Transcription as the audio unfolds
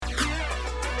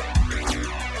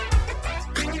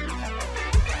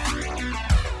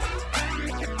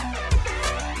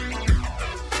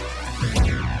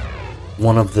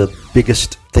one of the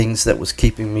biggest things that was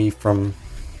keeping me from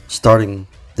starting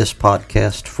this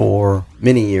podcast for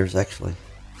many years, actually,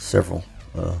 several,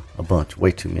 a bunch,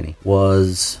 way too many,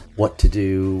 was what to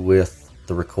do with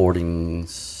the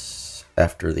recordings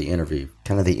after the interview.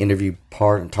 Kind of the interview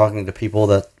part and talking to people,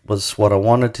 that was what I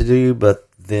wanted to do, but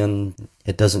then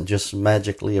it doesn't just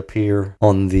magically appear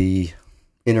on the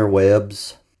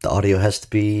interwebs. The audio has to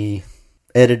be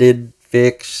edited,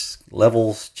 fixed,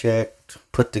 levels checked,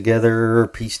 put together,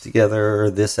 pieced together,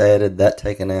 this added, that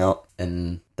taken out,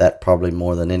 and that probably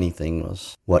more than anything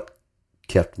was what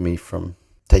kept me from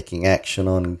taking action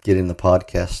on getting the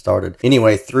podcast started.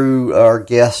 Anyway, through our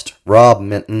guest, Rob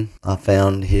Minton, I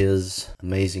found his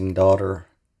amazing daughter,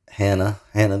 Hannah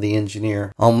the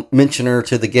engineer. I'll mention her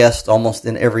to the guest almost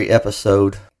in every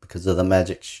episode because of the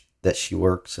magic that she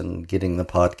works in getting the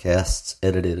podcasts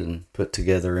edited and put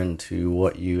together into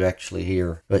what you actually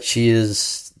hear. But she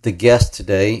is the guest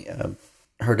today.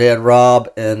 Her dad,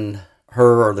 Rob, and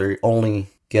her are the only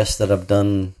guests that I've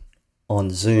done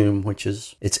on Zoom,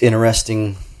 it's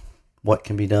interesting what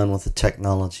can be done with the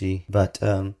technology. But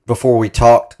before we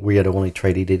talked, we had only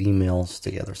traded emails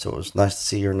together, so it was nice to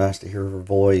see her, nice to hear her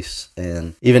voice,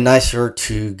 and even nicer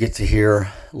to get to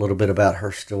hear a little bit about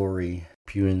her story.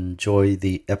 If you enjoy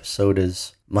the episode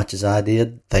as much as I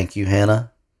did, thank you,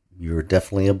 Hannah. You're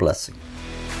definitely a blessing.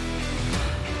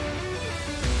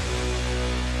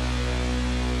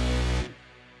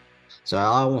 So I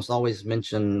almost always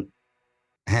mention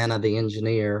Hannah the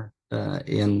engineer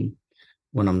when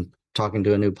I'm talking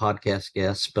to a new podcast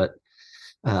guest, but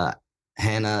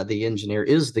Hannah the engineer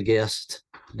is the guest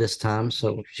this time,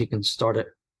 so she can start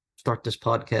this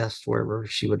podcast wherever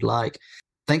she would like.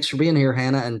 Thanks for being here,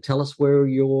 Hannah, and tell us where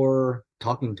you're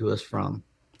talking to us from.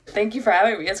 Thank you for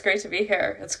having me. It's great to be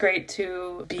here. It's great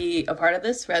to be a part of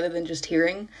this rather than just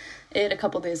hearing it a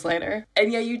couple days later.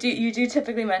 And yeah, you do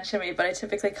typically mention me, but I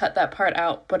typically cut that part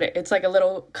out. But it's like a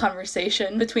little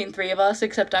conversation between three of us,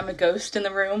 except I'm a ghost in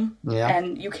the room. Yeah.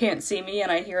 And you can't see me,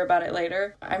 and I hear about it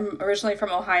later. I'm originally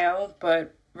from Ohio,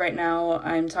 but right now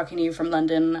I'm talking to you from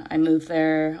London. I moved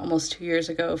there almost 2 years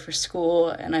ago for school,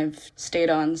 and I've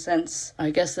stayed on since. I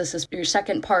guess this is your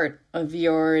second part of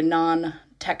your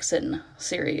non-Texan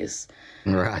series.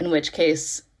 Right. In which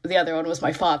case, the other one was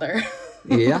my father.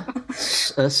 Yeah.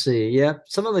 Let's see. Yeah.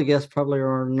 Some of the guests probably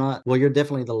are not. Well, you're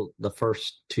definitely the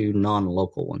first two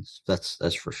non-local ones. That's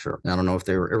for sure. I don't know if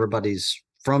everybody's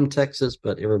from Texas,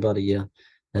 but everybody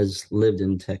has lived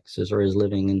in Texas or is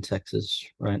living in Texas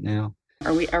right now.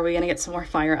 Are we going to get some more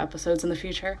fire episodes in the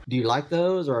future? Do you like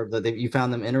those, or you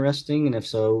found them interesting? And if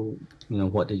so,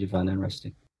 what did you find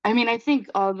interesting? I mean, I think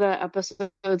all the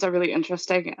episodes are really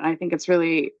interesting, and I think it's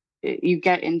really, you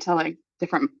get into like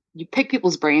you pick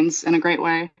people's brains in a great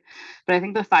way. But I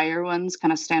think the fire ones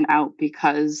kind of stand out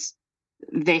because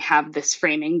they have this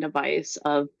framing device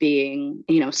of being,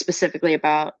 specifically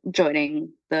about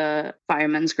joining the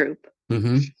firemen's group.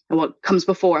 Mm-hmm. And what comes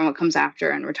before and what comes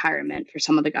after, and retirement for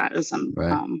some of the guys.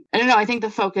 Right. I don't know. I think the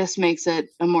focus makes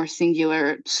it a more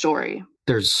singular story.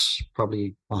 There's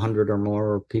probably 100 or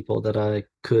more people that I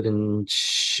could and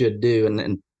should do.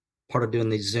 And part of doing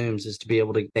these Zooms is to be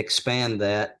able to expand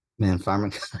that. Man,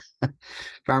 firemen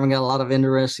got a lot of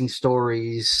interesting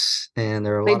stories, and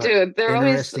they're always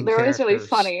really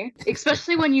funny,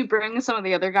 especially when you bring some of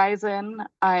the other guys in.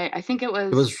 I think it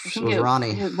was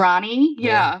Ronnie. Ronnie,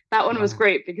 yeah. That one was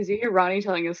great because you hear Ronnie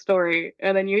telling a story,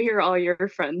 and then you hear all your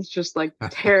friends just like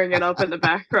tearing it up in the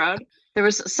background. There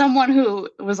was someone who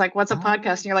was like, "What's a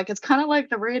podcast?" And you're like, "It's kind of like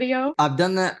the radio." I've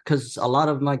done that because a lot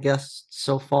of my guests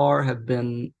so far have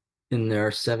been in their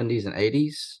 70s and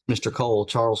 80s. Mr. Cole,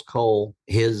 Charles Cole,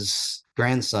 his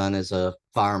grandson is a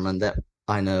fireman that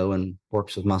I know and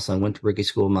works with my son, went to Ricky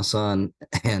school with my son.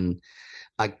 And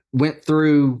I went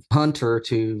through Hunter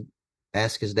to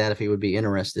ask his dad if he would be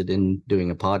interested in doing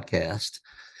a podcast.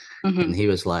 Mm-hmm. And he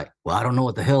was like, "Well, I don't know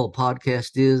what the hell a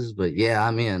podcast is, but yeah,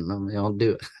 I'm in. I'll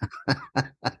do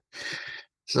it."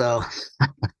 So...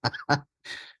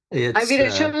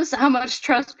 it shows how much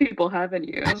trust people have in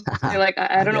you. You're like,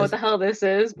 I don't know what the hell this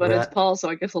is, but It's Paul, so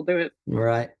I guess I'll do it.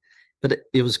 Right. But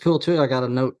it was cool, too. I got a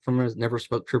note from her, never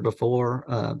spoke to her before,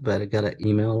 but I got an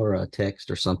email or a text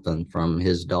or something from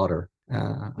his daughter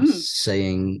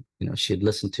saying, she had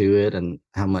listened to it and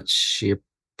how much she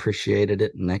appreciated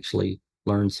it and actually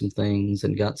learned some things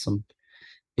and got some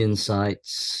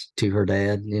insights to her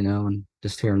dad, and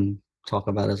just hearing him talk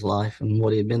about his life and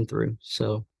what he had been through.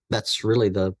 So that's really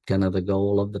the kind of the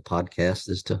goal of the podcast,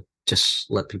 is to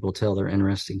just let people tell their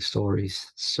interesting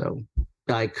stories. So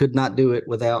I could not do it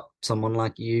without someone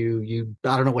like you.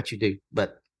 I don't know what you do,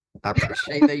 but I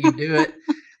appreciate that you do it.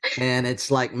 And it's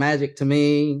like magic to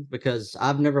me because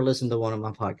I've never listened to one of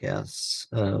my podcasts.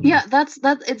 Yeah, that's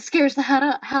it scares the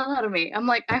hell out of me. I'm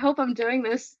like, I hope I'm doing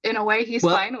this in a way he's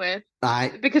Well, fine with.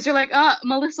 I Because you're like,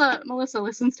 Melissa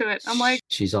listens to it. I'm like,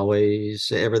 she's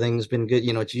always everything's been good.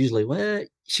 It's usually well.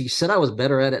 She said I was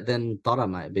better at it than thought I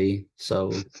might be.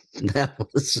 So that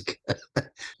was good.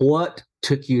 What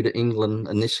took you to England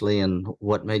initially, and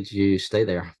what made you stay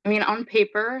there? I mean, on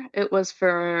paper, it was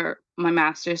for my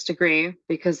master's degree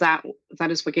because that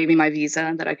is what gave me my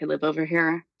visa that I could live over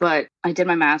here. But I did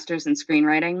my master's in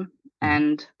screenwriting,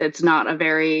 and it's not a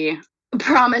very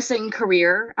promising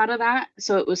career out of that.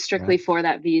 So it was strictly for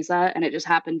that visa, and it just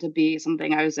happened to be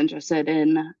something I was interested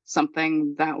in,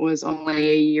 something that was only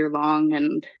a year long.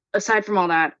 And aside from all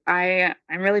that, I'm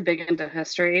really big into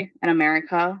history, and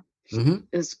America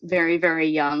is very, very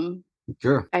young.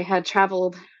 Sure. I had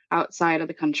traveled outside of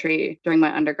the country during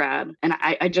my undergrad, and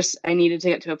I needed to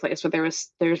get to a place where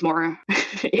there's more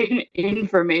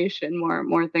information,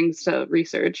 more things to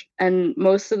research. And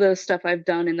most of the stuff I've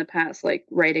done in the past, like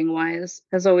writing wise,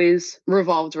 has always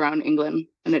revolved around England,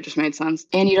 and it just made sense.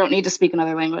 And you don't need to speak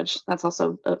another language. That's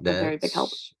also a very big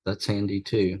help. That's handy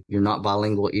too. You're not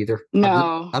bilingual either.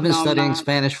 No, I've been no, I'm studying not.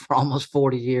 Spanish for almost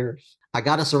 40 years. I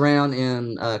got us around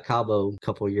in Cabo a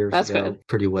couple of years That's ago good.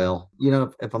 pretty well.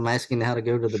 If I'm asking how to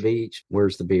go to the beach,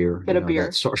 where's the beer? Bit of beer.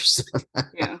 That sort of stuff.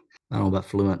 Yeah. I don't know about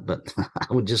fluent, but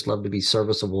I would just love to be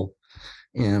serviceable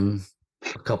in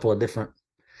a couple of different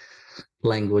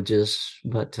languages.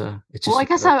 But it's just well, I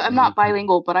guess I'm not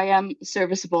bilingual, but I am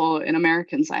serviceable in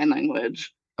American Sign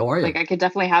Language. Oh, are you? Like I could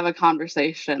definitely have a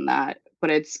conversation but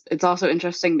it's also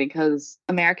interesting because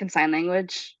American Sign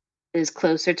Language is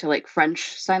closer to like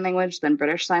French Sign Language than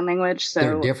British Sign Language. So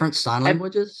they're different sign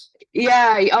languages?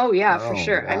 Yeah. Oh, yeah, for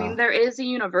sure. Wow. I mean, there is a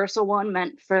universal one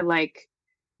meant for like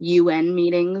UN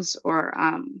meetings or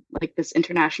like this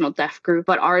international deaf group,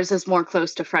 but ours is more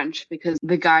close to French because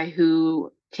the guy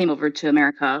who came over to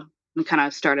America and kind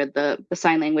of started the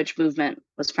sign language movement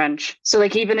was French. So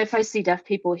like even if I see deaf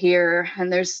people here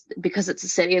and because it's a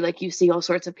city, like you see all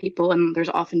sorts of people and there's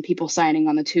often people signing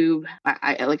on the tube.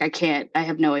 I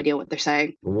have no idea what they're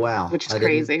saying. Wow. Which is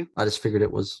crazy. I just figured there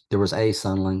was a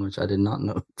sign language. I did not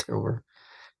know there were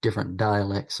different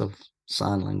dialects of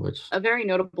sign language. A very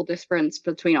notable difference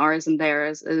between ours and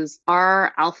theirs is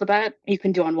our alphabet you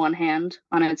can do on one hand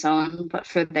on its own, but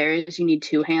for theirs you need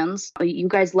two hands. You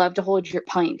guys love to hold your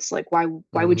pints. Like why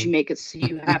would you make it so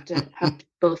you have to have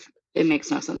both? It makes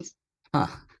no sense. Huh.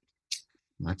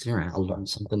 That's interesting. I learned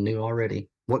something new already.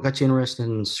 What got you interested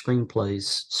in screenplays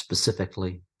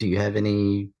specifically? Do you have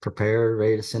any prepared,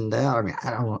 ready to send out? I mean,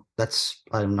 I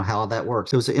don't know how that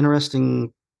works. It was an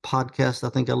interesting podcast I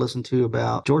think I listened to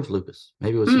about George Lucas.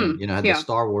 Maybe it was him, had the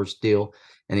Star Wars deal,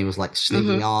 and he was like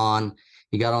sneaking on.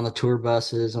 He got on the tour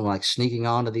buses and like sneaking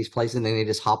on to these places, and then he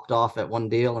just hopped off at one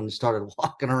deal and started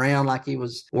walking around like he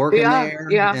was working there.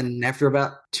 Yeah. And after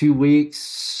about 2 weeks,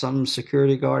 some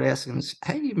security guard asked him,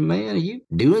 "Hey man, are you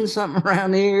doing something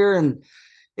around here?" And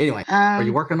anyway, are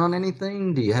you working on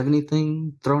anything? Do you have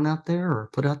anything thrown out there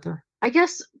or put out there? I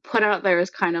guess put out there is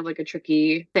kind of like a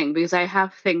tricky thing because I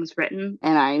have things written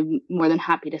and I'm more than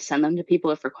happy to send them to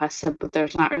people if requested, but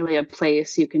there's not really a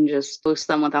place you can just post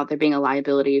them without there being a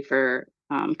liability for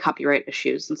copyright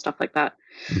issues and stuff like that.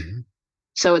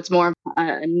 So it's more of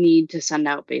a need to send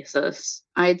out basis.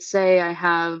 I'd say I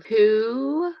have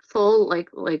 2 full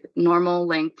like normal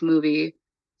length movie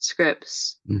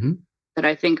scripts that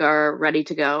I think are ready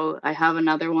to go. I have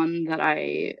another one that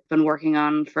I've been working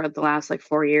on for the last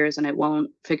 4 years and it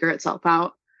won't figure itself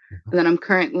out. And then I'm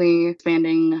currently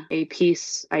expanding a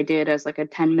piece I did as a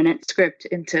 10-minute script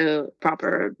into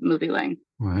proper movie length.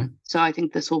 Right. So I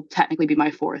think this will technically be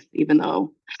my 4th, even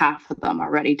though half of them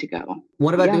are ready to go.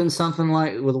 What about doing something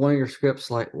like with one of your scripts,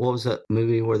 like what was that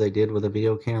movie where they did with a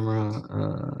video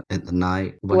camera at the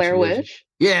night? Blair Witch?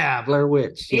 Yeah, Blair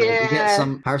Witch. You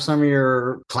hire some of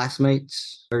your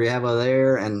classmates or you have over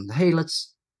there and hey,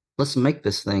 let's make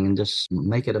this thing and just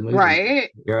make it a movie. Right.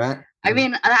 You're right. I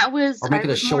mean, I was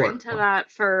more into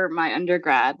that for my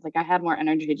undergrad. I had more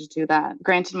energy to do that.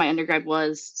 Granted, my undergrad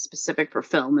was specific for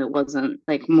film. It wasn't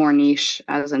more niche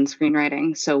as in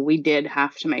screenwriting. So we did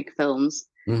have to make films.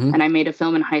 And I made a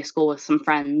film in high school with some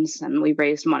friends and we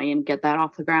raised money and get that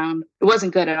off the ground. It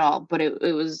wasn't good at all, but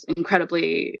it was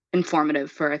incredibly informative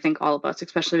for, I think, all of us,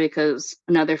 especially because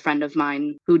another friend of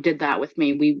mine who did that with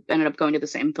me, we ended up going to the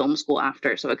same film school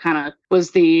after. So it kind of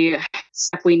was the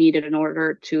step we needed in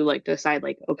order to decide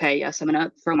okay, yes, I'm going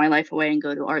to throw my life away and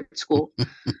go to art school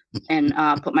and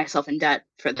put myself in debt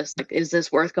for this. Is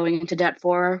this worth going into debt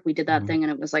for? We did that thing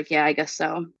and it was yeah, I guess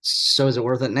so. So is it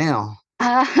worth it now?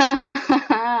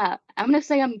 I'm gonna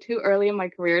say I'm too early in my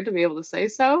career to be able to say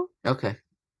so. Okay,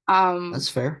 Um, that's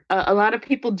fair. a lot of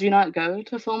people do not go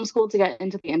to film school to get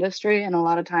into the industry, and a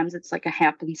lot of times it's like a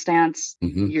happenstance.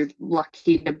 Hmm. You're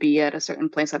lucky to be at a certain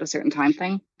place at a certain time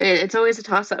thing. It's always a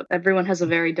toss-up. Everyone has a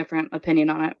very different opinion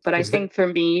on it. But I Is there think for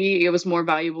me, it was more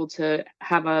valuable to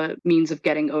have a means of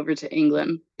getting over to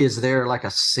England. is there like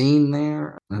a scene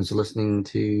there? I was listening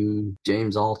to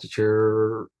James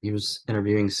Altucher. He was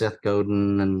interviewing Seth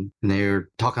Godin, and they're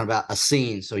talking about a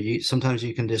scene. So you sometimes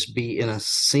you can just be in a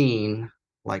scene,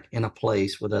 like in a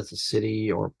place, whether that's a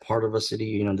city or part of a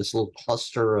city, this little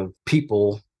cluster of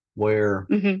people where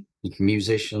Hmm.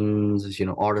 musicians,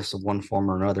 artists of one form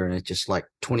or another, and it's just like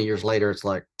 20 years later, it's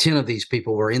like 10 of these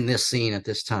people were in this scene at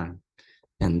this time,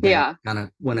 and they Yeah. kind of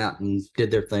went out and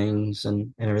did their things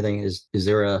and everything. Is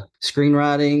there a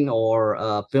screenwriting or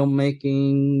a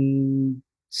filmmaking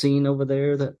scene over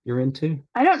there that you're into?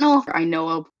 I don't know if I know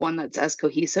of one that's as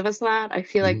cohesive as that. I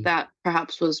feel like Mhm. that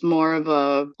perhaps was more of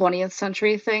a 20th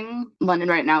century thing. London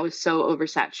right now is so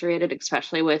oversaturated,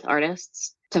 especially with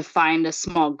artists. To find a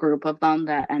small group of them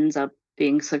that ends up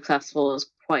being successful is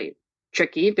quite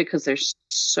tricky because there's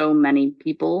so many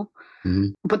people.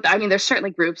 Mhm. But I mean, there's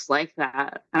certainly groups like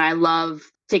that. And I love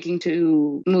taking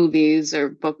to movies or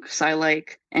books I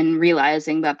like and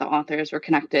realizing that the authors were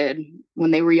connected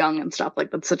when they were young and stuff.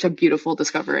 Like, that's such a beautiful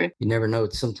discovery. You never know.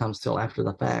 It's sometimes till after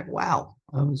the fact. Wow,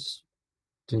 I was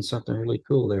doing something really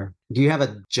cool there. Do you have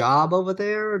a job over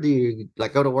there? Or do you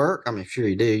like go to work? I mean, sure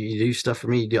you do. You do stuff for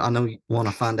me. I know you want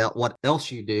to find out what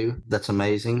else you do. That's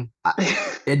amazing.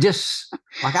 It just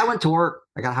like I went to work.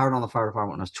 I got hired on the fire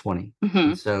department when I was 20, Hmm.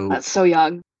 and so That's so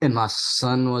young. and my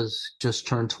son was just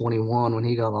turned 21 when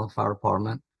he got on the fire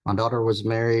department. My daughter was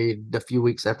married a few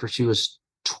weeks after she was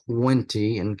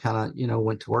 20 and kind of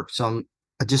went to work. So I'm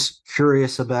just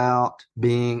curious about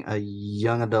being a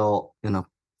young adult in a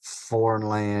foreign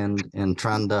land and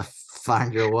trying to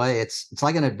find your way. It's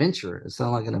like an adventure. It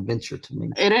sounds like an adventure to me.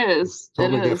 It is. It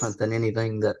Totally is. different than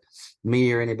anything that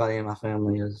me or anybody in my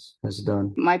family has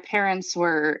done. My parents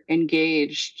were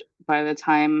engaged by the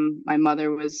time my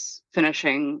mother was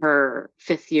finishing her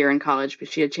 5th year in college, but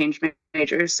she had changed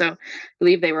majors. So I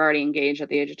believe they were already engaged at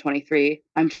the age of 23.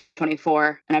 I'm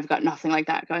 24, and I've got nothing like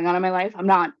that going on in my life. I'm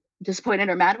not disappointed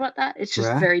or mad about that. It's just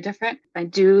Right? very different. I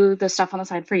do the stuff on the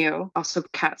side for you. Also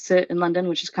cat sit in London,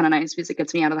 which is kind of nice because it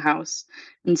gets me out of the house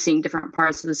and seeing different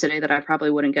parts of the city that I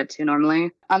probably wouldn't get to normally.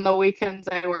 On the weekends,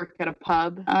 I work at a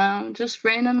pub, just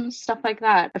random stuff like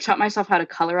that. I've taught myself how to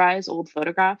colorize old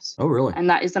photographs. Oh, really? And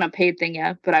that isn't a paid thing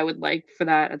yet, but I would like for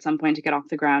that at some point to get off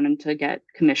the ground and to get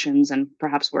commissions and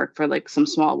perhaps work for like some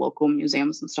small local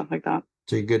museums and stuff like that.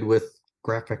 So you're good with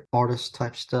graphic artist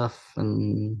type stuff,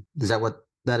 and is that what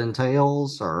that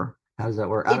entails, or how does that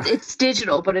work? It's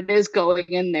digital, but it is going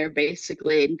in there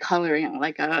basically and coloring it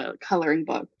like a coloring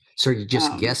book. So you're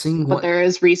just guessing But what? there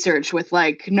is research with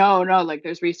like no, like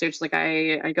there's research like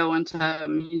I go into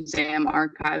museum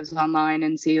archives online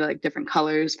and see like different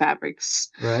colors, fabrics,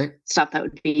 Right. stuff that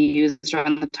would be used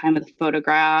around the time of the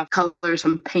photograph, colors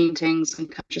from paintings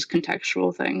and just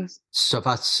contextual things. So if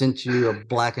I sent you a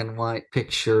black and white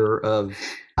picture of,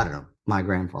 I don't know, my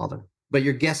grandfather, but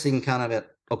you're guessing kind of at,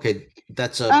 okay,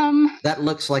 that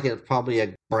looks like it's probably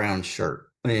a brown shirt,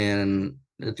 and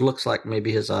it looks like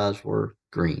maybe his eyes were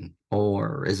green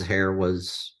or his hair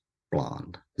was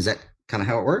blonde. Is that kind of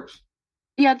how it works?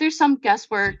 Yeah, there's some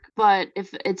guesswork, but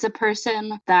if it's a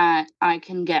person that I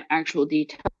can get actual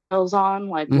details on,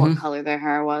 like what color their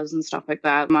hair was and stuff like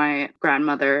that. My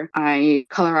grandmother, I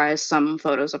colorized some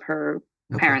photos of her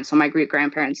parents, so my great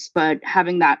grandparents, but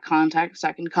having that context,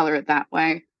 I can color it that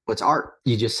way. What's art?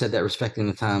 You just said that respecting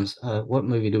the times. What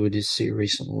movie did we just see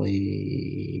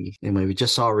recently? Anyway, we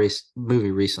just saw a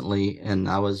movie recently, and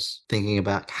I was thinking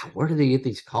about, God, where do they get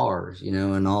these cars,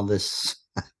 and all this,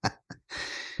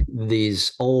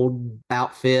 these old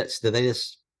outfits. Do they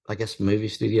just, I guess, movie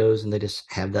studios, and they just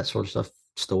have that sort of stuff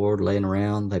stored, laying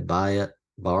around? They buy it,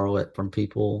 borrow it from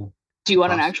people. Do you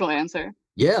want an actual answer?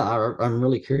 Yeah, I'm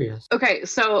really curious. Okay,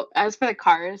 so as for the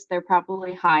cars, they're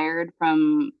probably hired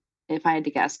from, if I had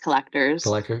to guess, collectors.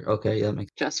 Collector? Okay, yeah, that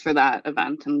makes just for that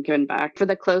event and given back. For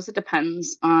the clothes, it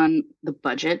depends on the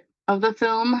budget of the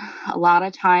film. A lot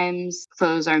of times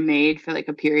clothes are made for like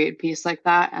a period piece like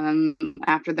that, and then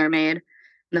after they're made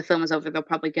and the film is over, they'll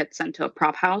probably get sent to a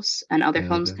prop house and other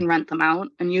films can rent them out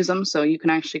and use them, so you can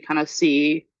actually kind of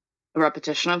see a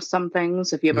repetition of some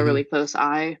things if you have a really close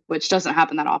eye, which doesn't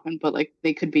happen that often, but like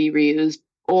they could be reused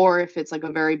Or if it's like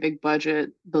a very big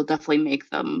budget, they'll definitely make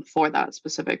them for that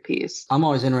specific piece. I'm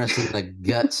always interested in the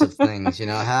guts of things,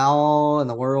 how in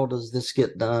the world does this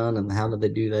get done and how do they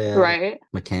do that? Right.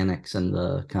 Mechanics and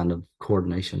the kind of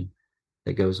coordination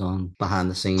that goes on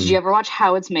behind the scenes. Did you ever watch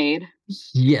How It's Made?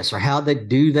 Yes, or how they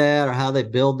do that or how they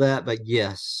build that. But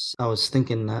yes, I was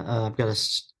thinking I've got a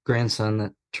grandson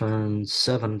that turns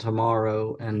 7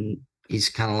 tomorrow, and he's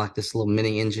kind of like this little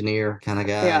mini engineer kind of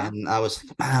guy. Yeah. And I was,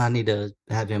 I need to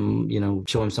have him,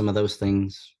 show him some of those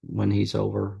things when he's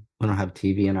over. We don't have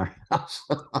TV in our house.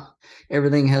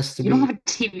 Everything has to be. You don't have a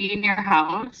TV in your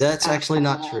house? That's actually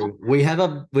not true. We have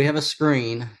a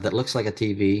screen that looks like a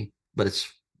TV, but it's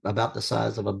about the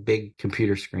size of a big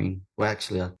computer screen. Well,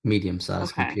 actually a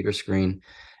medium-sized computer screen.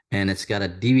 And it's got a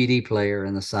DVD player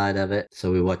in the side of it.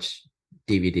 So we watch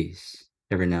DVDs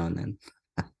every now and then.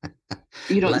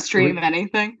 You don't stream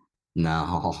anything?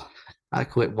 No. I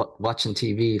quit watching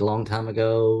TV a long time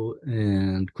ago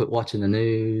and quit watching the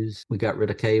news. We got rid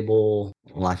of cable.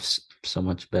 Life's so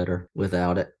much better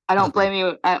without it. I don't blame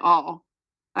you at all.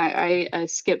 I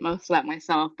skip most of that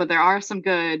myself, but there are some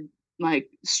good like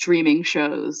streaming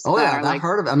shows. Oh yeah, I've like,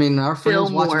 heard of it. I mean, our friends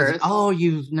watching this, oh,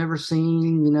 you've never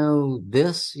seen,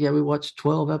 this? Yeah, we watched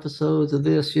 12 episodes of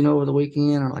this, over the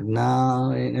weekend. I'm like,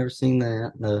 no, I ain't never seen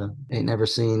that. No, ain't never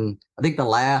seen. I think the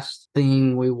last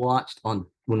thing we watched on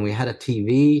when we had a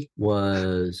TV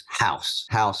was House.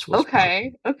 House was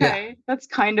okay. Yeah. That's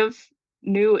kind of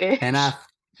new-ish. And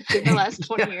in the last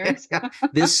 20 years.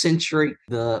 This century,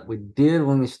 we did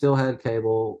when we still had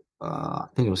cable. I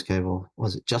think it was cable.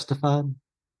 Was it Justified?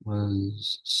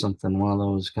 Was something one of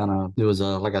those kind of? It was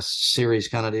like a series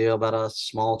kind of deal about a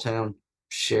small town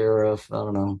sheriff. I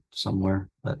don't know, somewhere.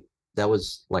 But that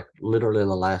was like literally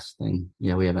the last thing.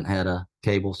 We haven't had a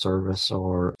cable service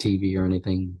or TV or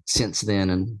anything since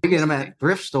then. And we get them at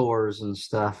thrift stores and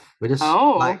stuff. We just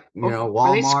Walmart.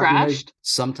 Are they scratched?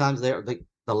 Sometimes the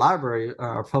library,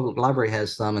 our public library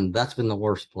has some, and that's been the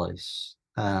worst place.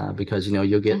 Because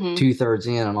you'll get 2/3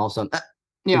 in and all of a sudden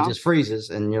it just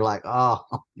freezes and you're like, oh,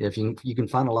 if you can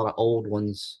find a lot of old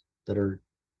ones that are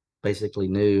basically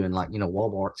new, and like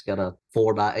Walmart's got a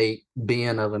 4x8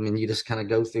 bin of them, and you just kind of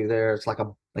go through there. It's like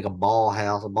a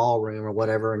ballroom or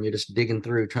whatever, and you're just digging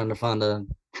through trying to find a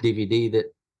DVD that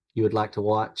you would like to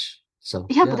watch. So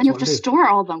yeah, but then you have to store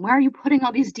all of them. Where are you putting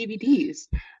all these DVDs?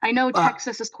 I know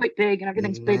Texas is quite big and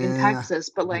everything's big in Texas,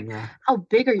 but how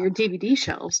big are your DVD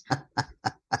shelves?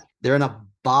 They're in a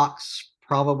box,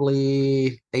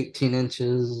 probably 18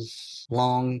 inches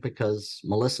long, because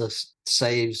Melissa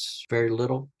saves very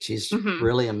little. She's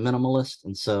really a minimalist,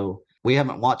 and so we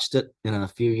haven't watched it in a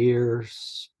few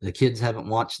years. The kids haven't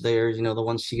watched theirs, the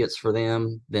ones she gets for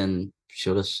them. Then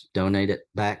she'll just donate it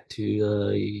back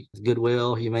to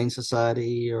Goodwill, Humane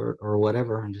Society, or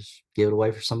whatever, and just give it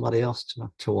away for somebody else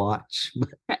to watch.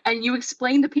 And you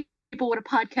explain to people what a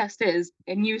podcast is,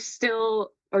 and you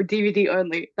still are DVD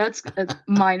only. That's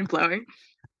mind-blowing.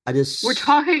 We're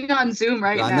talking on Zoom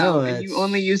right now, and you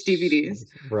only use DVDs.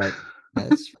 Right.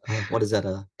 What is that,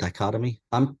 a dichotomy?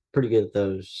 I'm pretty good at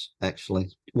those, actually.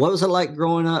 What was it like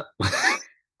growing up?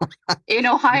 In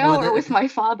Ohio or with my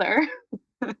father?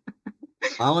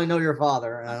 I only know your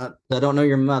father. I don't know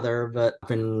your mother, but I've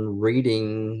been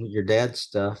reading your dad's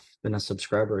stuff. Been a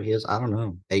subscriber of his, I don't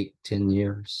know, 8-10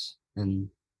 years. And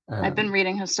I've been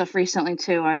reading his stuff recently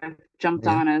too. I've jumped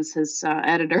on as his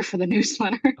editor for the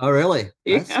newsletter. Oh, really?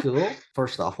 That's cool.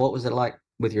 First off, what was it like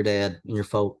with your dad and your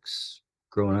folks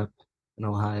growing up in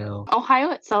Ohio?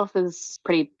 Ohio itself is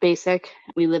pretty basic.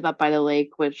 We live up by the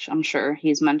lake, which I'm sure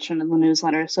he's mentioned in the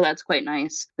newsletter, so that's quite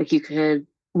nice. Like, you could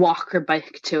walk or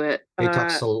bike to it. He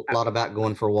talks a lot about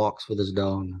going for walks with his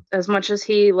dog. As much as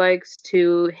he likes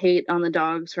to hate on the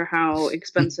dogs for how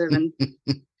expensive and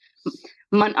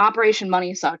Operation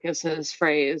Money Suck is his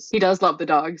phrase. He does love the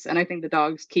dogs, and I think the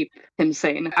dogs keep him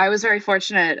sane. I was very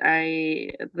fortunate.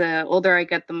 The older I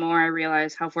get, the more I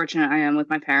realize how fortunate I am with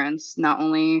my parents. Not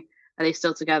only are they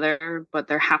still together, but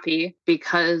they're happy,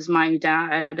 because my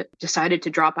dad decided to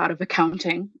drop out of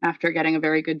accounting after getting a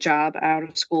very good job out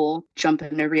of school, jump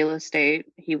into real estate.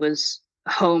 He was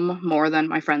home more than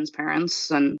my friends'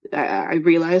 parents, and I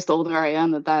realized the older I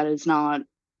am that is not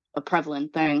a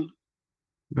prevalent thing.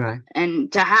 Right.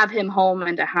 And to have him home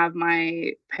and to have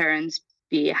my parents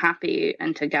be happy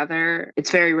and together, it's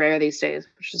very rare these days,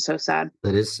 which is so sad.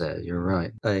 That is sad. You're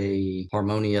right. A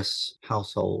harmonious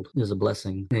household is a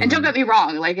blessing. And don't get me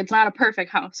wrong, like, it's not a perfect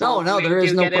household. No, there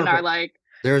is no perfect. In our, like,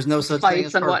 there is no such fights thing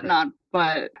as and perfect. whatnot.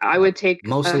 but I would take a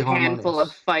Mostly handful of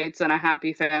harmonious. fights and a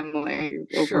happy family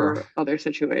Sure. over other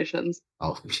situations.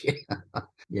 Oh, yeah.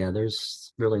 Yeah,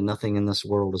 there's really nothing in this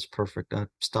world is perfect. I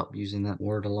stopped using that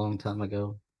word a long time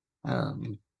ago.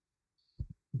 Um,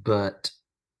 but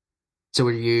so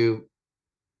were you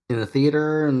in the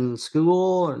theater and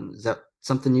school, and is that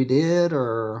something you did,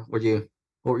 or what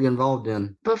were you involved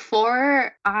in?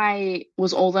 Before I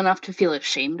was old enough to feel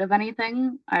ashamed of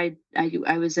anything, I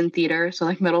was in theater, so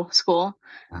like middle school,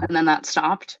 Uh, and then that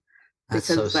stopped that's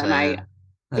so because then I sad.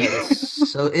 That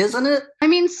is so, isn't it? I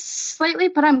mean, slightly,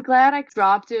 but I'm glad I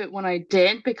dropped it when I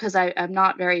did because I'm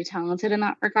not very talented in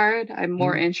that regard. I'm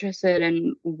more Mm-hmm. interested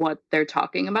in what they're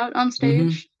talking about on Mm-hmm.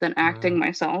 stage than acting Right.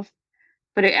 myself.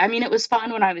 But I mean, it was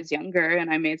fun when I was younger,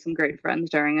 and I made some great friends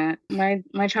during it.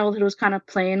 My childhood was kind of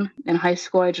plain. In high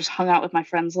school, I just hung out with my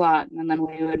friends a lot, and then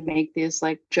we would make these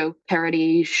like joke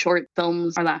parody short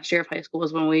films. Our last year of high school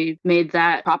was when we made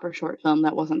that proper short film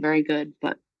that wasn't very good,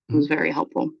 but it was very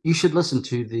helpful. You should listen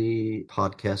to the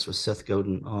podcast with Seth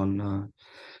Godin on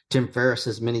Tim Ferriss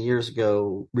says many years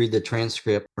ago, read the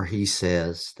transcript where he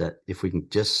says that if we can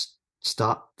just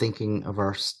stop thinking of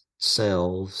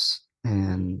ourselves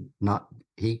and not,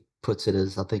 he puts it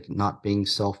as, I think, not being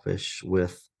selfish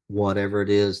with whatever it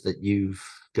is that you've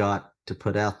got to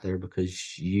put out there, because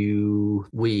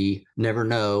we never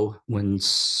know when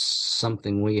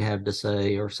something we have to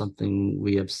say or something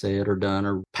we have said or done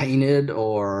or painted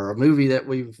or a movie that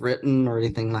we've written or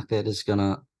anything like that is going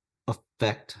to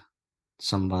affect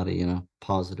somebody in a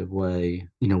positive way.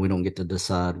 We don't get to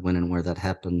decide when and where that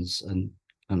happens. And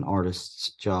an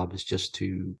artist's job is just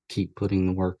to keep putting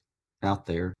the work out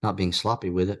there, not being sloppy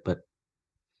with it, but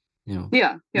Yeah,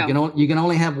 yeah. you can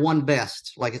only have one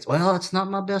best. Like it's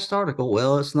not my best article.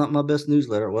 Well, it's not my best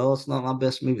newsletter. Well, it's not my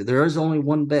best movie. There is only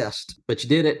one best, but you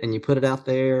did it and you put it out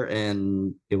there,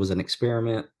 and it was an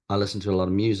experiment. I listen to a lot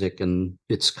of music, and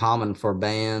it's common for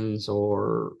bands,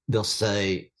 or they'll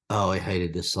say, "Oh, I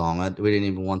hated this song. We didn't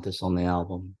even want this on the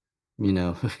album."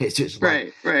 It's just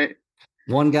like Right.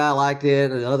 one guy liked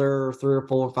it, the other three or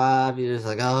four or five, you're just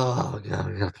like, "Oh God,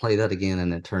 I gotta play that again,"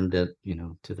 and it turned it,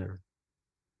 to their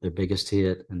biggest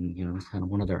hit, and kind of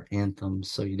one of their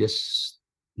anthems. So you just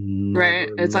Right.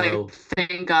 never It's like, know.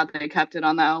 thank God they kept it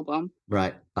on the album.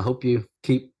 Right. I hope you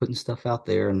keep putting stuff out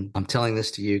there, and I'm telling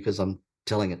this to you because I'm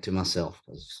telling it to myself,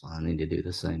 because I need to do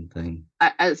the same thing.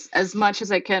 As much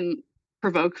as I can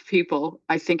provoke people,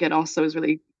 I think it also is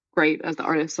really great as the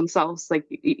artists themselves. Like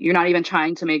you're not even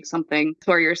trying to make something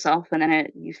for yourself, and then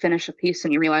you finish a piece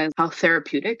and you realize how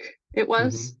therapeutic it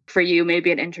was for you.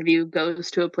 Maybe an interview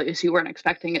goes to a place you weren't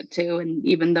expecting it to, and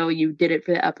even though you did it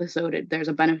for the episode, there's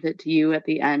a benefit to you at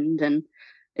the end, and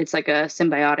it's like a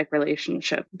symbiotic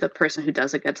relationship. The person who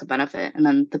does it gets a benefit, and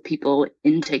then the people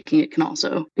in taking it can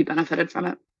also be benefited from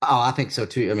it. Oh, I think so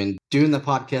too. I mean, doing the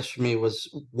podcast for me was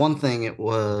one thing. It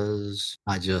was,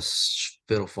 I just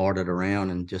fiddle farted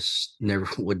around and just never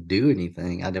would do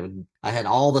anything. I had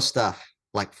all the stuff.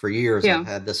 Like for years, Yeah. I've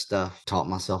had this stuff, taught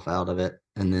myself out of it.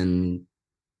 And then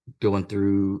going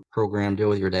through program deal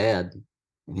with your dad,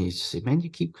 and he said, "Man, you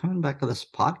keep coming back to this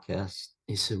podcast."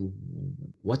 He said,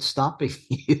 "What's stopping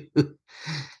you?"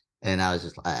 And I was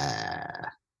just like,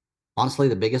 honestly,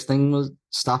 the biggest thing was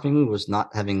stopping me was not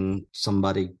having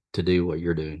somebody to do what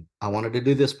you're doing. I wanted to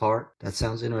do this part. That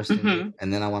sounds interesting. Mm-hmm.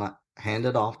 And then I want to hand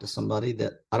it off to somebody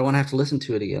that I don't want to have to listen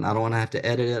to it again. I don't want to have to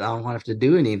edit it. I don't want to have to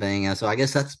do anything. And so I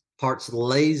guess that's part's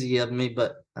lazy of me,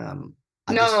 but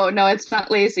No, it's not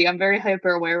lazy. I'm very hyper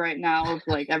aware right now of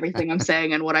like everything I'm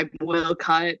saying and what I will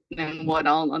cut and what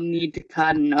I'll need to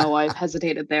cut. And oh, I've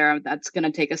hesitated there. That's going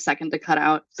to take a second to cut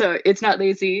out. So it's not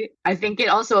lazy. I think it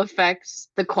also affects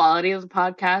the quality of the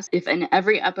podcast. If in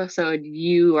every episode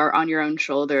you are on your own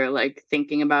shoulder, like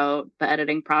thinking about the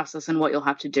editing process and what you'll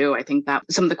have to do, I think that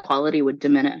some of the quality would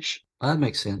diminish. that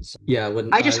makes sense. Yeah,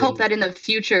 I just hope that in the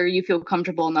future you feel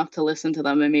comfortable enough to listen to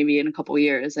them, and maybe in a couple of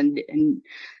years, and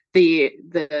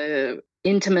the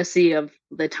intimacy of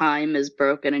the time is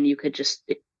broken, and you could just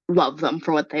love them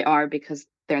for what they are because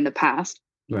they're in the past.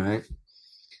 Right.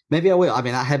 Maybe I will. I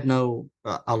mean, I have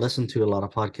I'll listen to a lot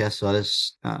of podcasts, so I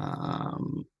just,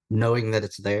 knowing that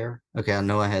it's there. Okay, I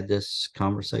know I had this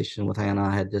conversation with Hannah.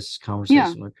 I had this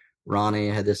conversation with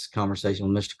Ronnie. I had this conversation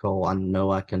with Mr. Cole. I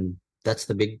know I can, that's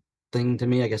the big thing to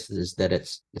me, I guess, is that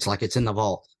it's like it's in the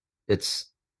vault.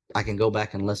 I can go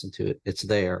back and listen to it. It's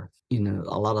there.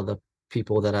 A lot of the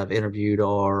people that I've interviewed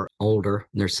are older,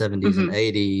 in their 70s and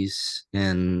 80s,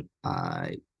 and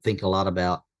I think a lot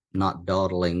about not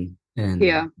dawdling and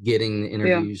getting the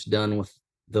interviews done with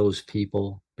those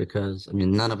people, because I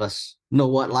mean, none of us know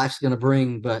what life's going to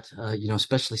bring, but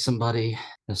especially somebody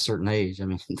at a certain age. I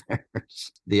mean,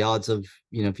 there's the odds of,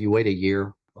 if you wait a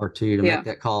year or two to make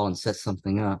that call and set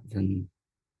something up, then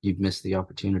you've missed the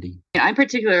opportunity. Yeah, I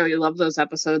particularly love those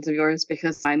episodes of yours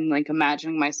because I'm like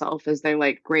imagining myself as their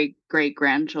like great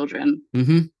grandchildren.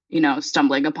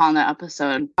 Stumbling upon that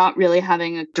episode, not really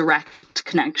having a direct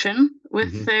connection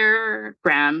with their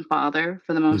grandfather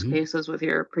for the most cases with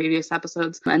your previous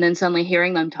episodes. And then suddenly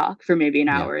hearing them talk for maybe an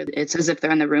hour, it's as if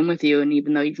they're in the room with you. And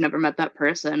even though you've never met that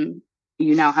person,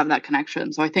 you now have that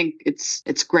connection. So I think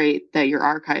it's great that you're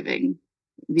archiving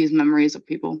these memories of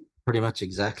people. Pretty much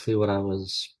exactly what I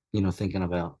was, thinking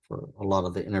about for a lot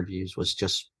of the interviews was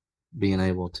just being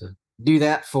able to do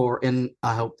that and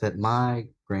I hope that my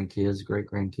grandkids, great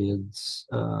grandkids,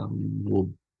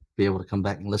 will be able to come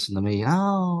back and listen to me.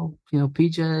 Oh,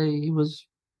 PJ,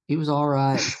 he was all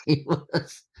right.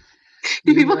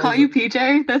 Do people call you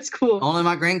PJ? That's cool. Only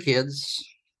my grandkids.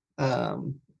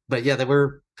 But yeah, they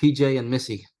were PJ and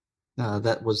Missy.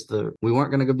 We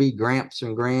weren't going to be Gramps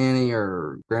and Granny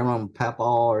or Grandma and Papa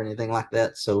or anything like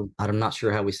that. So I'm not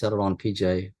sure how we settled on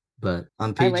PJ, but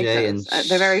I'm PJ, like and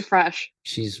they're very fresh.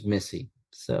 She's Missy.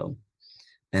 So,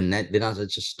 and then I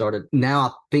just started. Now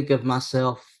I think of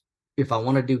myself, if I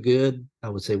want to do good, I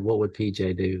would say, what would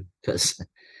PJ do? Because,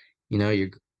 your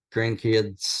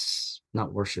grandkids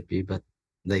not worship you, but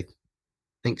they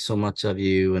think so much of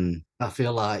you. And I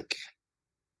feel like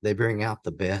they bring out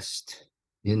the best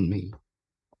in me.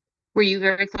 Were you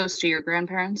very close to your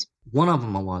grandparents? One of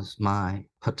them was my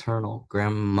paternal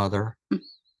grandmother,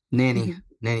 Nanny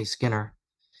Skinner.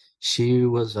 She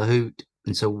was a hoot.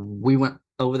 And so we went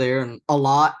over there and a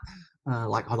lot,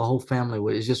 like the whole family. It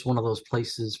was just one of those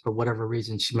places for whatever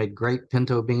reason. She made great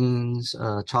pinto beans,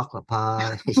 chocolate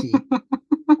pie.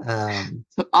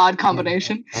 So odd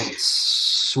combination. And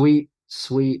sweet,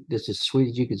 just as sweet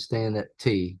as you could stand that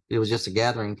tea. It was just a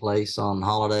gathering place on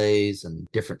holidays and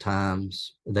different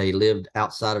times. They lived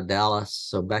outside of Dallas.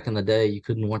 So back in the day, you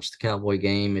couldn't watch the Cowboy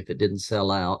game if it didn't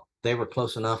sell out. They were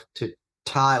close enough to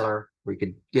Tyler where you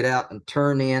could get out and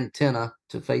turn the antenna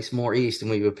to face more east, and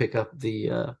we would pick up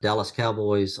the Dallas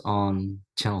Cowboys on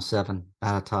Channel 7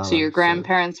 out of Tyler. So your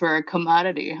grandparents were a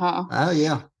commodity, huh? Oh,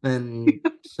 yeah. And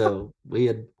so we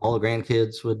had all the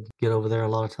grandkids would get over there a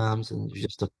lot of times, and it was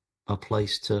just a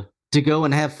place to go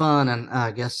and have fun. And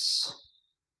I guess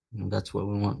that's what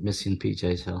we want Missy and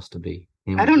PJ's house to be.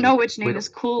 I don't know which name is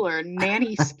cooler,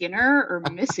 Nanny Skinner or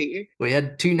Missy. We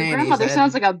had two nannies. Grandmother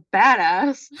sounds like a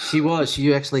badass. She was.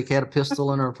 She actually had a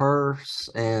pistol in her purse,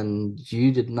 and she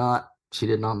did not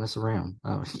mess around.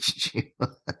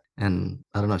 And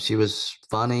I don't know, she was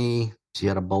funny. She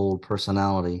had a bold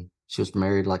personality. She was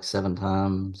married like 7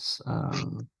 times.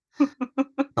 The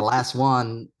last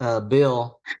one,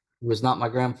 Bill, who was not my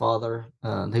grandfather.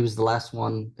 He was the last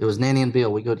one. It was Nanny and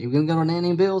Bill. You gonna go to Nanny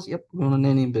and Bill's? Yep, we're going to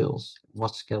Nanny and Bill's.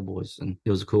 Watch the Cowboys. And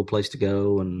it was a cool place to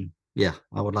go. And yeah,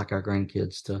 I would like our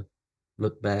grandkids to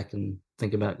look back and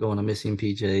think about going to Missy and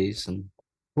PJ's. And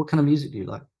what kind of music do you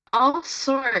like? All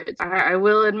sorts. I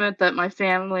will admit that my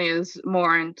family is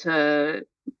more into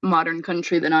modern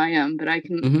country than I am, but I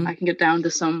can get down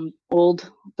to some old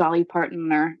Dolly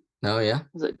Parton or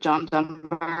was it John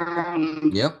Denver?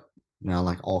 Yep. I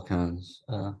like all kinds,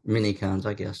 many kinds,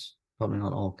 I guess. Probably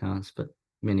not all kinds, but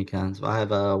many kinds. I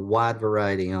have a wide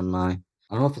variety on my.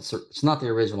 I don't know if it's not the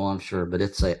original, I'm sure, but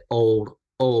it's a old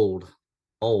iPod,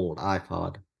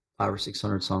 500 or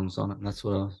 600 songs on it, and that's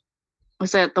what I was.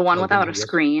 Was it the one without a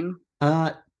screen?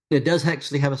 It does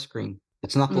actually have a screen.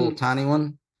 It's not the little tiny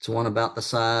one. It's one about the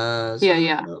size.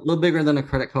 Yeah. A little bigger than a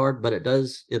credit card, but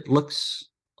it looks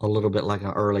a little bit like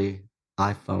an early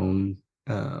iPhone,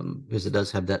 because it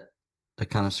does have the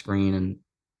kind of screen and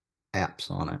apps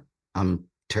on it. I'm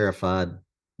terrified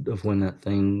of when that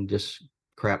thing just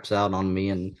craps out on me,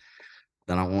 and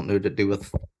then I won't know what to do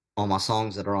with all my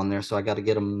songs that are on there. So I got to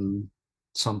get them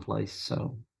someplace.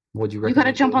 So would you recommend? You got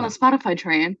to jump on the Spotify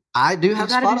train. I do have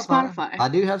Spotify. I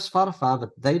do have Spotify, but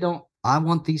they don't. I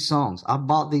want these songs. I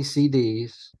bought these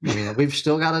CDs. We've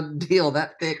still got a deal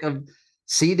that thick of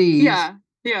CDs. Yeah.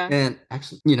 And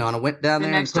actually, and I went down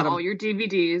there next and to all your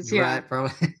DVDs. Yeah. Right,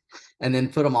 probably. And then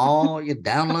put them all, you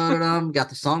downloaded them, got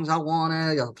the songs I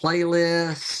wanted, got the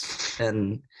playlist,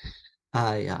 and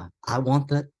I want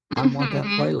that. I want that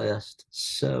playlist.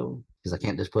 So, because I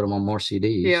can't just put them on more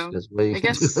CDs. Yeah. I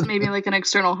guess maybe like an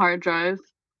external hard drive.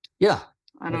 Yeah.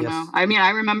 I don't know. I mean,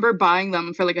 I remember buying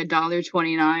them for like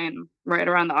 $1.29 right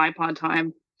around the iPod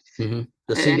time. Mm-hmm.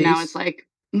 And now it's like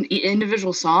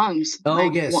individual songs. Oh,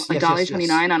 like yes.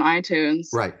 $1.29 on iTunes.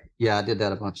 Right. Yeah, I did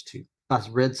that a bunch too. I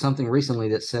read something recently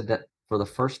that said that for the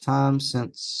first time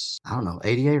since, I don't know,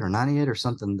 88 or 98 or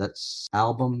something, that's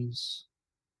albums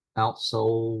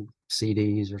outsold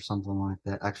CDs or something like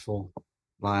that, actual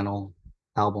vinyl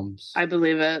albums I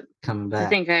believe it. coming I back.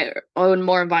 think I own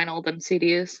more vinyl than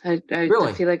CDs. I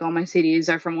Really? feel like all my CDs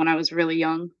are from when I was really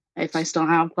young, if I still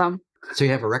have them. So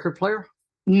you have a record player?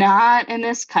 Not in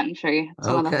this country. It's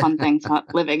one of the Okay. fun things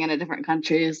about living in a different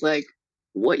country is like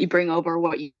what you bring over,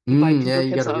 what you buy Yeah,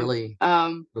 you got duplicates to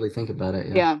of. really think about it.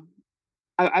 Yeah. Yeah,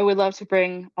 I would love to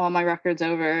bring all my records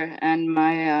over and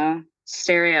my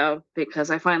stereo because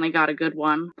I finally got a good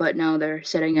one. But no, they're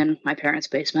sitting in my parents'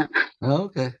 basement,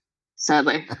 Okay.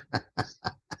 sadly.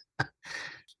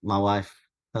 My wife,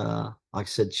 like I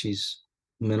said, she's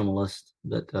minimalist,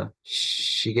 but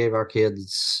she gave our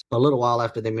kids a little while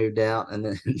after they moved out, and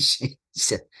then she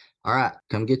said, "All right,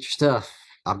 come get your stuff.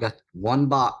 I've got one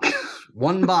box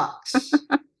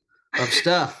of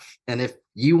stuff, and if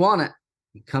you want it,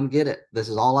 you come get it. This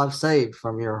is all I've saved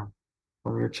from your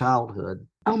childhood."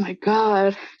 Oh my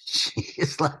God.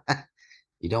 She's like,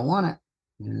 "You don't want it,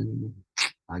 and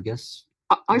I guess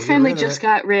Our we'll get family rid of just it."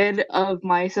 got rid of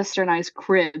my sister and I's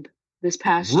crib this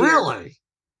past year. Really?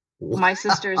 My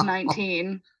sister's Wow.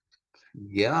 19.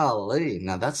 Golly,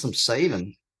 now that's some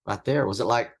saving right there. Was it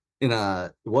like it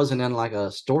wasn't in like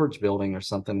a storage building or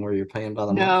something where you're paying by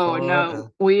the month No, for it? no.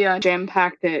 We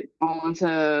jam-packed it all into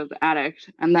the attic.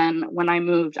 And then when I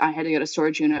moved, I had to get a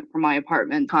storage unit for my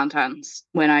apartment contents.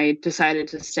 When I decided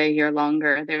to stay here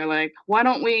longer, they were like, why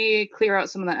don't we clear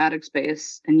out some of the attic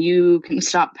space and you can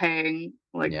stop paying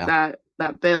like Yeah.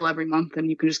 that bill every month and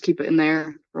you can just keep it in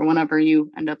there for whenever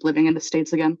you end up living in the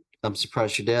States again. I'm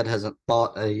surprised your dad hasn't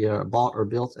bought or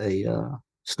built a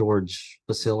storage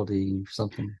facility,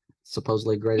 something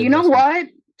supposedly great You know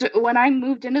investment. what? When I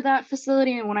moved into that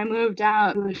facility and when I moved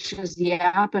out, it was just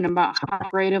yapping about how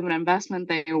great of an investment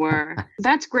they were.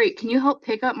 That's great. Can you help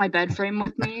pick up my bed frame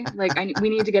with me? Like, we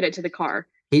need to get it to the car.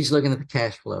 He's looking at the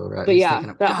cash flow, right? But He's yeah,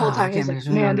 thinking, that whole God, I time he's can't like,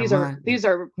 believe man, under money. these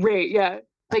are great. Yeah.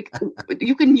 Like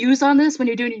you can use on this when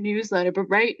you're doing your newsletter, but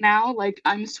right now, like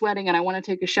I'm sweating and I want to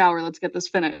take a shower. Let's get this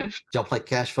finished. Did y'all play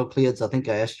cash flow kids? I think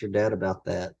I asked your dad about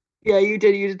that. Yeah, you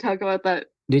did. You did talk about that.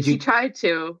 Did He you? tried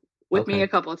to with me a Okay.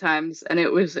 couple of times, and it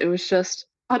was just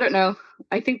I don't know.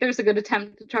 I think there's a good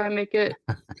attempt to try and make it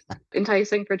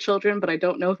enticing for children, but I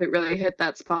don't know if it really hit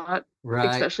that spot, Right.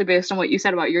 especially based on what you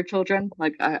said about your children.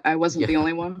 Like I wasn't Yeah. the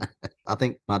only one. I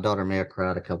think my daughter may have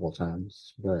cried a couple of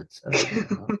times, but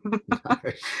not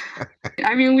very sure.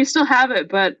 I mean, we still have it,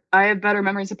 but I have better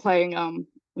memories of playing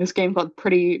this game called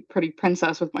Pretty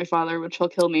Princess with my father, which he'll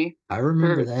kill me I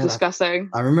remember for that. discussing.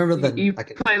 I remember You I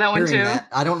could play that one hearing too? that.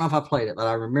 I don't know if I played it, but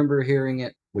I remember hearing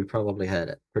it. We probably had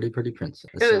it. Pretty princess.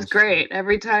 That It was sounds great.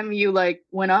 Every time you like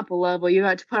went up a level, you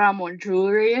had to put on more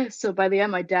jewelry. So by the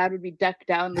end, my dad would be decked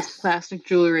out in this plastic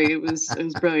jewelry. It was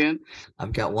brilliant.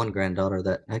 I've got one granddaughter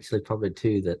that actually probably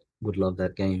two that would love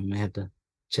that game. I may have to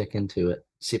check into it,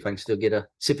 see if I can still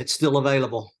see if it's still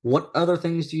available. What other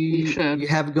things do You you should.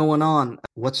 have going on?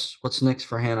 What's next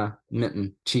for Hannah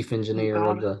Minton, chief Oh engineer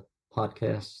of God. the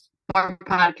podcast? More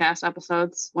podcast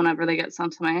episodes whenever they get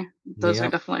sent to me. Those are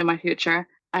Yep. definitely my future.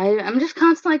 I'm just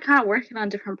constantly kind of working on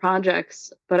different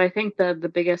projects, but I think the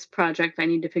biggest project I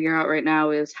need to figure out right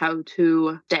now is how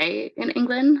to stay in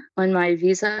England when my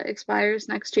visa expires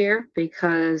next year,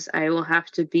 because I will have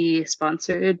to be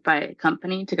sponsored by a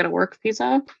company to get a work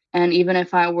visa. And even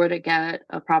if I were to get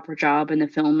a proper job in the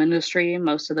film industry,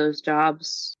 most of those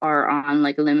jobs are on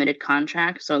like a limited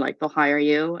contract. So like they'll hire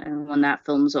you, and when that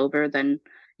film's over, then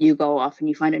you go off and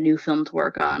you find a new film to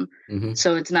work on. Mm-hmm.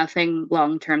 So it's nothing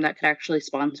long term that could actually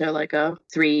sponsor like a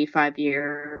 3-5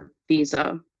 year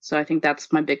visa. So I think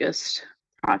that's my biggest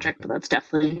project, but that's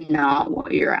definitely not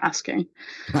what you're asking.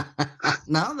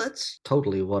 No, that's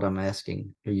totally what I'm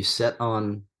asking. Are you set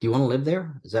on, do you want to live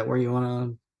there? Is that where you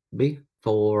want to be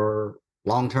for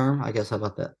long term? I guess. How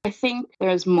about that? I think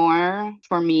there's more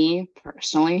for me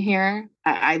personally here.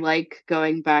 I like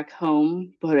going back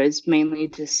home, but it's mainly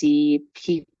to see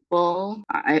people.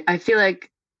 I feel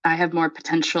like I have more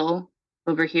potential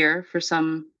over here for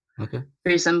some Okay.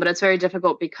 reason, but it's very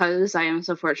difficult because I am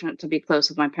so fortunate to be close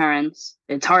with my parents.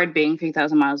 It's hard being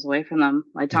 3,000 miles away from them.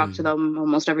 I talk to them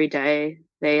almost every day.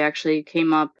 They actually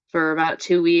came up for about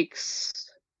 2 weeks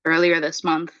earlier this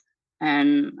month,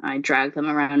 and I dragged them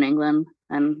around England,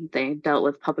 and they dealt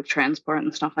with public transport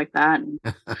and stuff like that and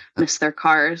missed their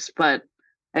cars, but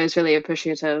I was really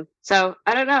appreciative. So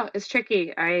I don't know. It's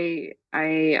tricky. I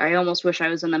almost wish I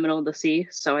was in the middle of the sea,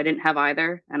 so I didn't have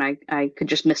either, and I could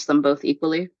just miss them both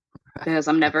equally because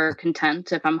I'm never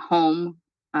content if I'm home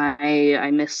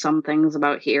I miss some things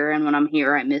about here, and when I'm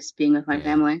here, I miss being with my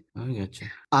family. I get you.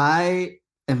 I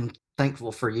am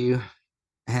thankful for you,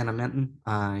 Hannah Minton.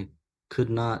 I could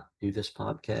not do this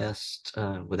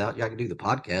podcast without you. I could do the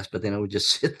podcast, but then I would just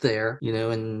sit there,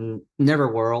 in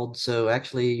Neverworld. So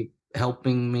actually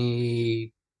helping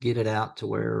me get it out to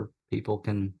where people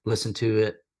can listen to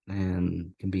it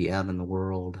and can be out in the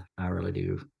world, I really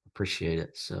do appreciate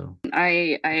it. So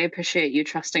I appreciate you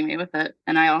trusting me with it,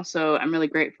 and I'm really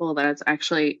grateful that it's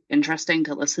actually interesting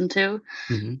to listen to.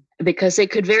 mm-hmm. Because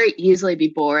it could very easily be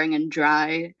boring and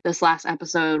dry. This last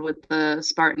episode with the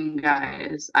Spartan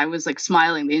guys, I was like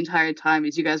smiling the entire time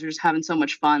because you guys were just having so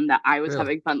much fun that I was Really?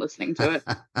 having fun listening to it.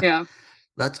 Yeah.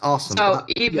 That's awesome. So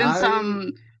even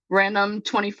some random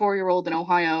 24-year-old in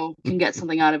Ohio can get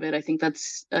something out of it. I think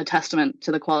that's a testament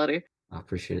to the quality. I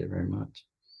appreciate it very much.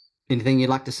 Anything you'd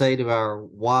like to say to our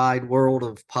wide world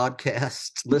of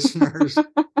podcast listeners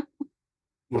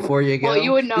before you go? Well,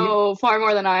 you would know far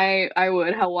more than I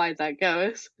would how wide that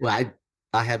goes. Well,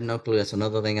 I have no clue. That's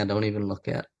another thing I don't even look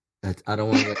at. I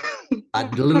don't want to. I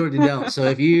literally don't. So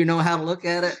if you know how to look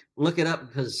at it, look it up,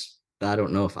 because I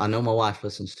don't know if I know my wife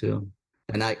listens to them,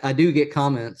 and I do get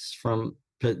comments from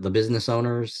the business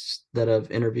owners that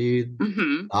I've interviewed.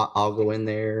 Mm-hmm. I'll go in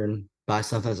there and buy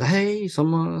something. Say, hey,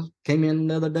 someone came in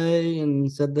the other day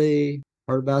and said they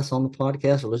heard about us on the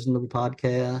podcast or listened to the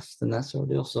podcast and that sort of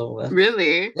deal. So that's,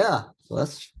 really, yeah. So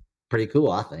that's pretty cool,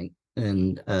 I think.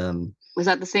 And was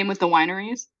that the same with the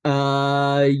wineries?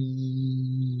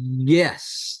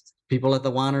 Yes. People at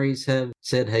the wineries have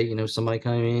said, hey, somebody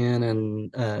came in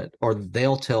and or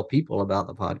they'll tell people about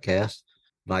the podcast.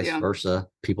 Vice versa.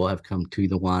 People have come to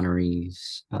the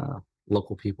wineries,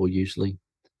 local people usually.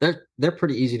 They're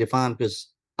pretty easy to find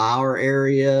because our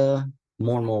area,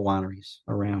 more and more wineries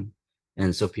around.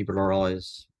 And so people are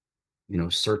always,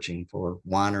 searching for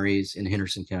wineries in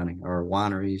Henderson County or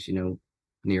wineries,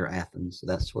 near Athens,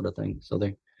 that sort of thing. So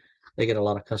they get a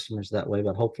lot of customers that way.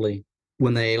 But hopefully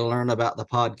when they learn about the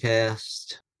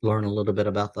podcast, learn a little bit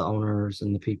about the owners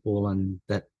and the people, and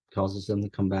that causes them to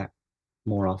come back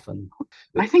more often.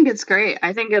 I think it's great.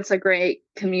 I think it's a great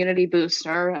community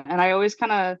booster. And I always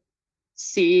kind of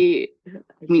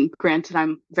granted,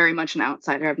 I'm very much an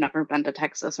outsider. I've never been to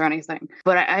Texas or anything,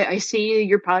 but I see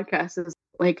your podcast as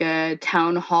like a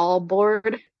town hall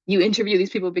board. You interview these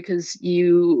people because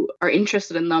you are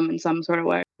interested in them in some sort of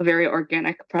way, a very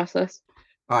organic process.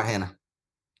 All right, Hannah.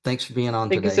 Thanks for being on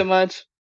today. Thank you so much.